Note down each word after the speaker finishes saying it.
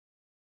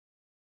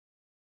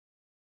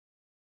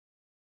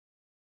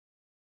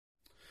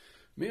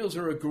Meals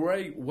are a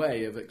great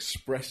way of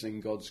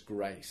expressing God's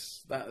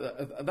grace.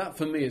 That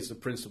for me is the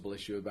principal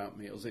issue about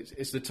meals.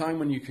 It's the time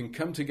when you can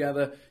come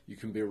together, you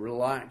can be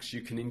relaxed,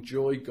 you can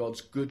enjoy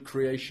God's good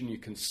creation, you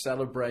can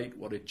celebrate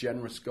what a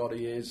generous God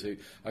He is,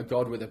 a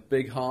God with a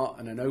big heart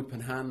and an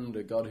open hand,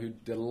 a God who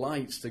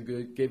delights to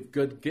give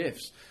good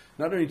gifts,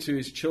 not only to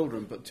His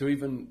children, but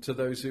even to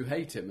those who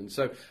hate Him. And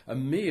so a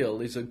meal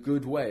is a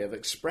good way of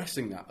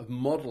expressing that, of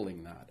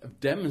modeling that, of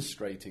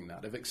demonstrating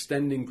that, of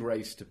extending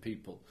grace to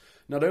people.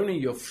 Not only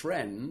your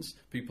friends,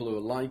 people who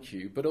are like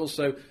you, but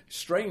also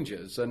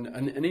strangers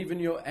and even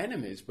your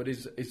enemies, but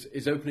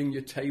is opening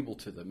your table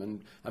to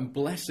them and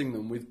blessing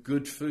them with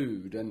good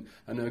food and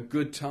a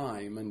good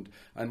time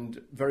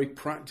and very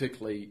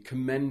practically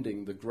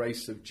commending the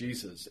grace of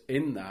Jesus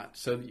in that,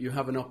 so that you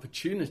have an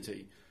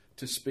opportunity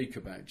to speak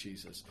about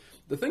Jesus.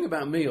 The thing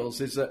about meals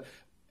is that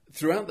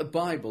throughout the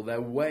Bible there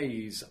are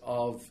ways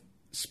of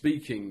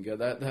speaking,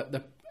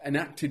 the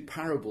enacted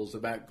parables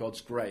about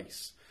God's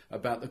grace,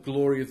 about the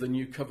glory of the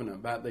new covenant,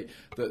 about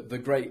the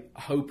great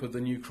hope of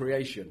the new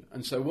creation.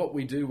 And so what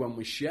we do when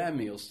we share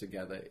meals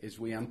together is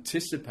we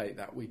anticipate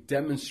that, we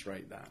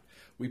demonstrate that,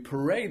 we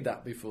parade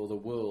that before the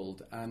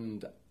world,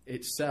 and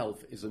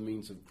itself is a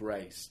means of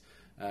grace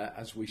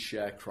as we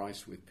share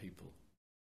Christ with people.